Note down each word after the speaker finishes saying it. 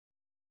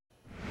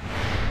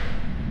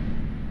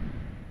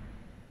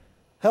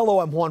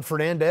Hello, I'm Juan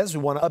Fernandez.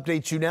 We want to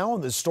update you now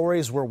on the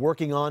stories we're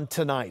working on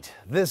tonight.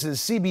 This is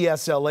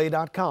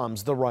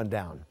CBSLA.com's The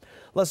Rundown.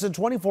 Less than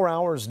 24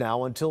 hours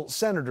now until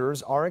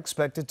senators are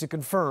expected to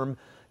confirm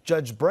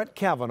Judge Brett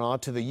Kavanaugh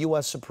to the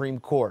U.S. Supreme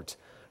Court.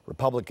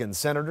 Republican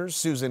Senators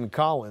Susan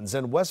Collins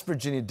and West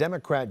Virginia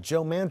Democrat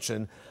Joe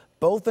Manchin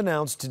both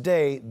announced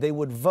today they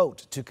would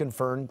vote to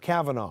confirm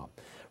Kavanaugh.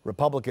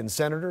 Republican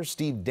Senator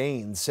Steve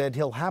Daines said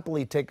he'll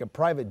happily take a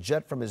private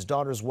jet from his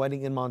daughter's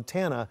wedding in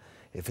Montana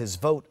if his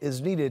vote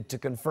is needed to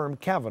confirm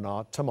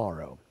Kavanaugh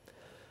tomorrow.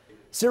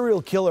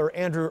 Serial killer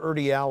Andrew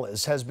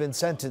Urdiales has been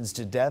sentenced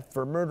to death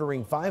for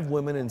murdering 5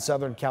 women in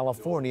Southern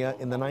California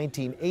in the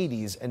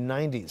 1980s and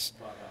 90s.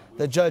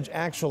 The judge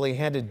actually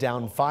handed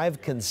down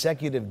 5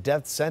 consecutive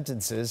death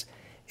sentences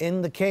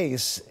in the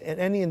case, and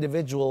any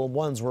individual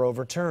ones were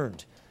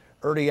overturned.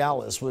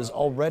 Urdiales was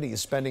already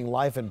spending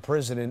life in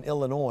prison in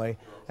Illinois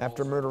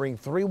after murdering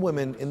 3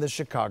 women in the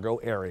Chicago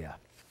area.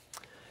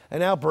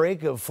 An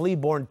outbreak of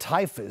flea-borne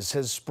typhus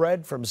has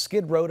spread from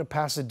Skid Row to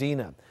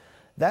Pasadena.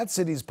 That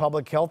city's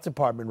public health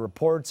department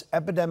reports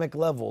epidemic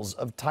levels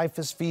of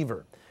typhus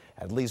fever.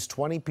 At least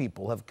 20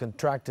 people have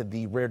contracted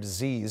the rare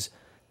disease.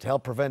 To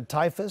help prevent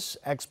typhus,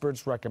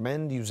 experts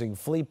recommend using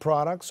flea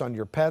products on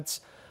your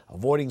pets,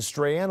 avoiding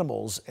stray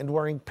animals, and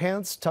wearing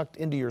pants tucked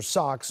into your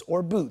socks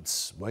or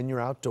boots when you're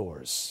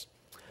outdoors.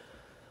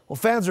 Well,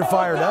 fans are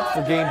fired up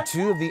for Game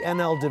 2 of the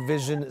NL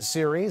Division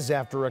Series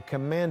after a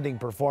commanding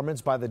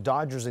performance by the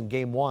Dodgers in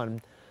Game 1.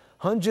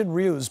 Hyun-Jin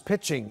Ryu's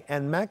pitching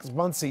and Max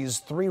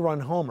Muncy's 3-run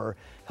homer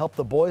helped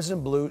the boys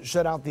in blue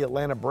shut out the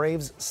Atlanta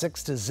Braves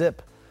 6-0.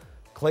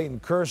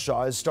 Clayton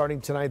Kershaw is starting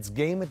tonight's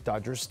game at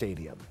Dodger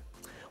Stadium.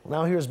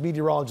 Well, now here's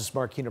meteorologist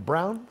Markina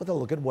Brown with a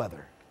look at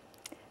weather.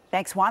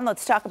 Thanks, Juan.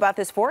 Let's talk about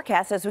this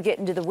forecast as we get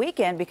into the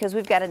weekend, because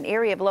we've got an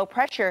area of low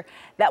pressure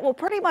that will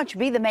pretty much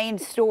be the main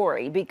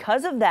story.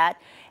 Because of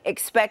that,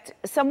 expect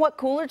somewhat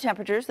cooler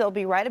temperatures. They'll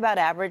be right about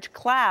average,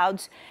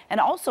 clouds, and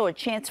also a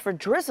chance for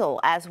drizzle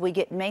as we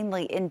get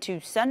mainly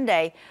into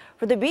Sunday.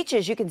 For the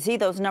beaches, you can see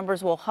those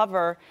numbers will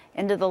hover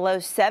into the low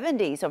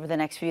 70s over the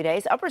next few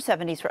days, upper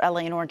 70s for LA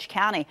and Orange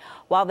County,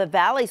 while the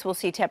valleys will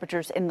see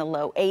temperatures in the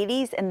low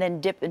 80s and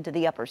then dip into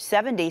the upper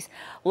 70s.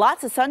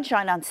 Lots of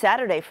sunshine on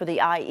Saturday for the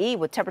IE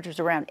with temperatures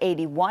around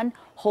 81,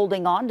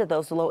 holding on to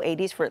those low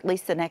 80s for at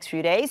least the next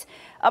few days.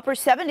 Upper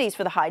 70s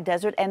for the high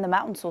desert, and the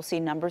mountains will see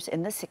numbers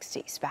in the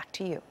 60s. Back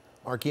to you.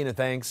 Markina,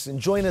 thanks. And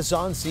join us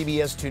on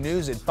CBS 2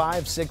 News at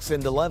 5, 6,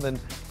 and 11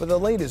 for the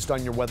latest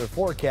on your weather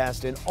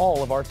forecast and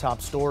all of our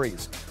top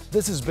stories.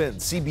 This has been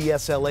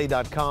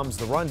CBSLA.com's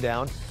The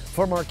Rundown.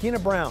 For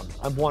Markina Brown,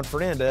 I'm Juan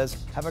Fernandez.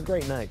 Have a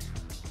great night.